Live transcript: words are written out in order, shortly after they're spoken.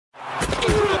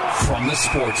From the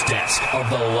sports desk of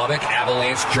the Lubbock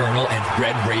Avalanche Journal and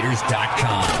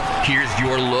RedRaiders.com, here's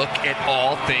your look at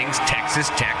all things Texas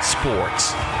Tech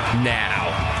sports. Now,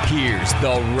 here's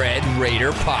the Red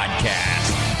Raider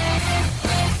Podcast.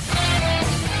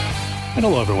 And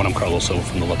hello, everyone. I'm Carlos Silva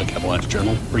from the Lubbock Avalanche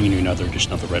Journal, bringing you another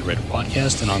edition of the Red Raider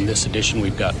Podcast. And on this edition,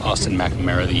 we've got Austin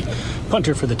McNamara, the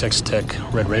punter for the Texas Tech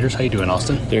Red Raiders. How you doing,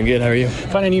 Austin? Doing good. How are you?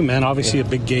 Fine, and you, man. Obviously, a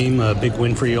big game, a big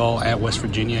win for you all at West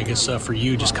Virginia. I guess for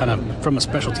you, just kind of from a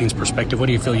special teams perspective, what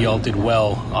do you feel you all did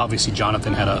well? Obviously,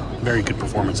 Jonathan had a very good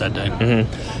performance that day.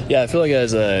 Mm-hmm. Yeah, I feel like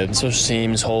as a special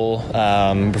teams whole,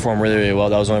 performed really, really well.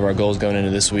 That was one of our goals going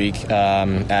into this week.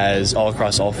 As all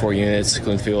across all four units,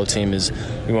 including the field team, is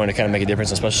we wanted to kind of make a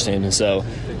difference on special teams. And so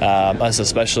us as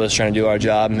specialists trying to do our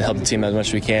job and help the team as much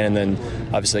as we can. And then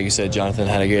obviously, like you said, Jonathan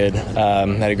had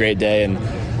a great day. And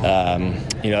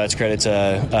that's credit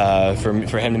to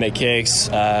for him to make kicks,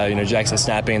 Jackson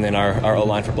snapping, and then our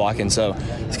O-line for blocking. So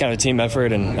it's kind of a team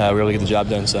effort, and we were able to get the job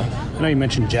done. So I know you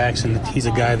mentioned Jackson. He's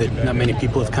a guy that not many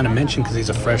people have kind of mentioned because he's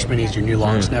a freshman. He's your new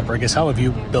long snapper. I guess how have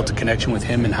you built a connection with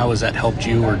him, and how has that helped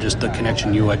you, or just the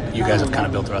connection you guys have kind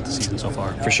of built throughout the season so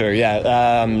far? For sure, yeah.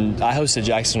 I hosted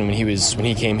Jackson when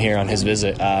he came here on his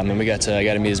visit, and I got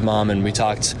to meet his mom, and we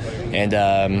talked.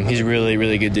 And he's a really,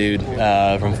 really good dude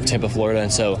from Tampa, Florida,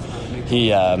 and so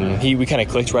we kind of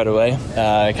clicked right away.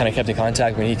 Kind of kept in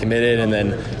contact when he committed, and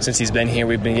then since he's been here,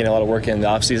 we've been getting a lot of work in the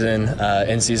off season.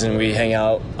 In season, we hang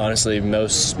out honestly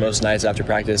most nights after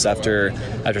practice, after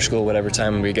school, whatever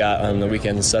time we got on the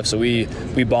weekends and stuff. So we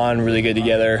bond really good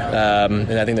together,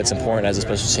 and I think that's important as a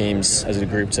special teams, as a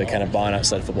group, to kind of bond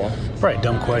outside of football. Right,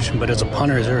 dumb question, but as a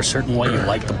punter, is there a certain way you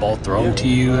like the ball thrown to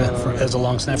you as a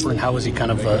long snapper, and how has he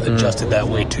kind of adjusted that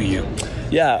way to you?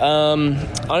 Yeah,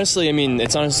 honestly, I mean,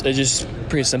 it's just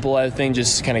pretty simple, I think.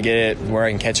 Just kind of get it where I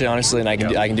can catch it, honestly, and I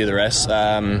can do the rest.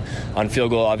 On field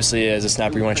goal, obviously, as a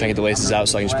snapper, you want to try and get the laces out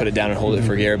so I can just put it down and hold it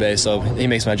for Garibay. So he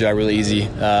makes my job really easy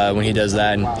when he does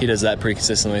that, and he does that pretty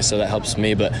consistently, so that helps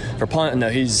me. But for punt, no,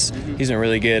 he's been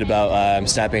really good about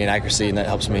snapping and accuracy, and that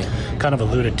helps me. Kind of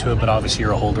alluded to it, but obviously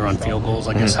you're a holder on field goals.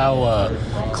 I guess how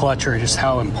clutch or just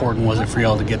how important was it for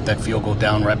y'all to get that field goal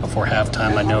down right before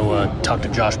halftime? I know talked to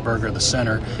Josh Berger, the center,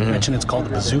 mentioned it's called the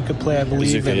bazooka play, I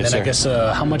believe. Bazooka, yes, I guess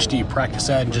how much do you practice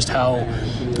that, and just how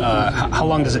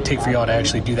long does it take for y'all to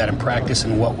actually do that in practice,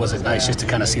 and what was it nice just to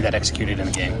kind of see that executed in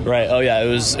a game? Right. Oh yeah, it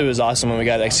was awesome when we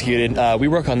got it executed. We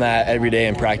work on that every day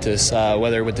in practice,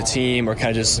 whether with the team or kind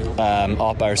of just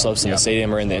off by ourselves in the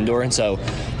stadium or in the indoor. And so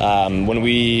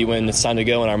when it's time to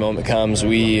go and our moment comes,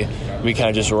 we kind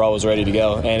of just were always ready to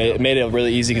go, and it made it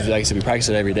really easy because, like I said, we practice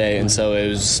it every day, and so it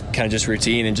was kind of just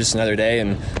routine and just another day,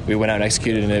 and we went out and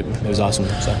executed, and it was awesome.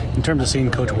 So in terms of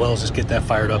seeing Coach Wells just get that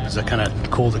fired up, is that kind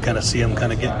of cool to kind of see him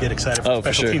kind of get excited for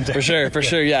special teams? For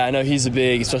sure. Yeah, I know he's a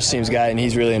big special teams guy, and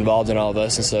he's really involved in all of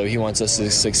us, and so he wants us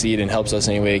to succeed and helps us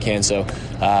any way he can. So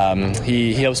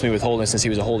he helps me with holding since he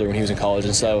was a holder when he was in college,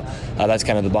 and so that's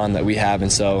kind of the bond that we have,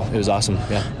 and so it was awesome.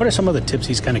 Yeah. What are some of the tips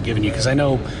he's kind of given you? Because I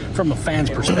know from a fan's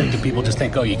perspective, people just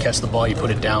think, oh, you catch the ball, you put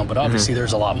it down, but obviously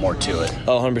there's a lot more to it.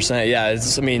 Oh, 100%. Yeah,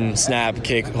 snap,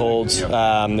 kick, holds.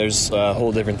 There's a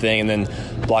whole different thing, and then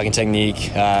blocking technique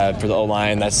for the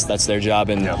O-line. That's their job,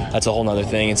 and that's a whole nother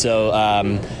thing. And so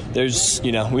there's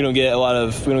we don't get a lot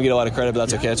of credit, but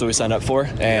that's okay. That's what we signed up for,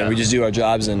 and we just do our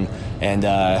jobs and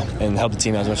help the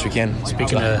team as much as we can.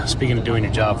 Speaking of doing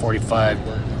your job,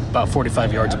 about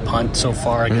 45 yards of punt so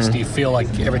far. I guess, do you feel like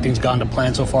everything's gone to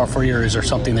plan so far for you, or is there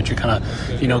something that you're kind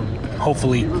of,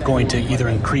 hopefully going to either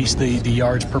increase the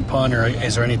yards per punt, or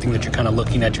is there anything that you're kind of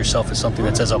looking at yourself as something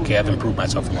that says, okay, I've improved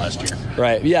myself from last year?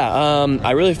 Right, yeah.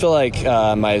 I really feel like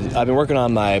I've been working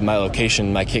on my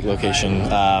location, my kick location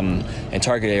and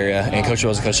target area, and Coach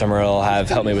Wells and Coach Summerall have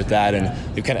helped me with that,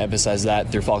 and we've kind of emphasized that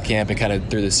through fall camp and kind of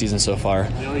through the season so far.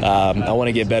 I want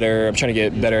to get better. I'm trying to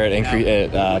get better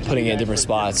at putting it in different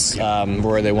spots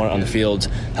where they want it on the field,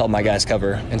 help my guys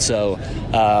cover. And so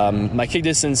my kick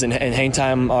distance and hang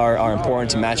time are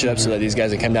important to match it up so that these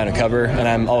guys can come down and cover, and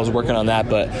I'm always working on that.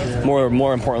 But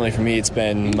more importantly for me, it's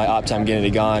been my op time getting it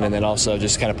gone, and then also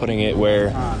just kind of putting it where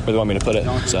they want me to put it.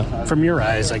 So from your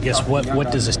eyes, I guess,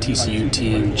 what does this TCU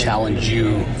team challenge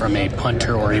you from a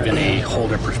punter or even a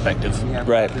holder perspective?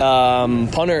 Right.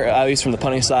 Punter, at least from the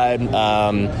punting side,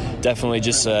 definitely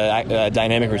just a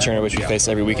dynamic returner, which we face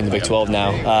every week in the Big 12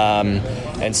 now.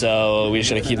 And so we just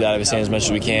got to keep that out of his hands as much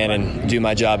as we can and do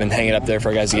my job and hang it up there for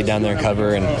our guys to get down there and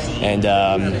cover. And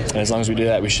as long as we do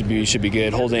that, we should be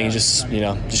good. Holding, just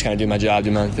kind of do my job,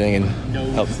 do my own thing, and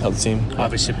help the team.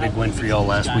 Obviously, a big win for y'all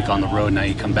last week on the road. Now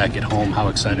you come back at home. How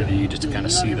excited are you just to kind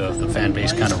of see the fan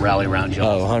base kind of rally around you?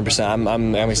 Oh, 100%.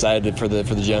 I'm excited for the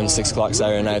Jones 6 o'clock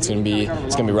Saturday night. It's gonna be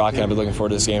rocking. I've been looking forward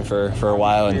to this game for a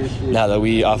while, and now that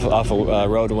we off a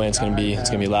road win, it's gonna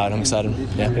be loud. I'm excited.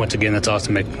 Yeah. Once again, that's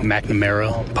Austin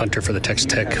McNamara, punter for the Texas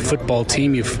Tech football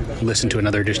team. You've listened to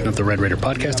another edition of the Red Raider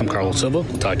podcast. I'm Carlos Silva.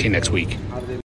 Talk to you next week.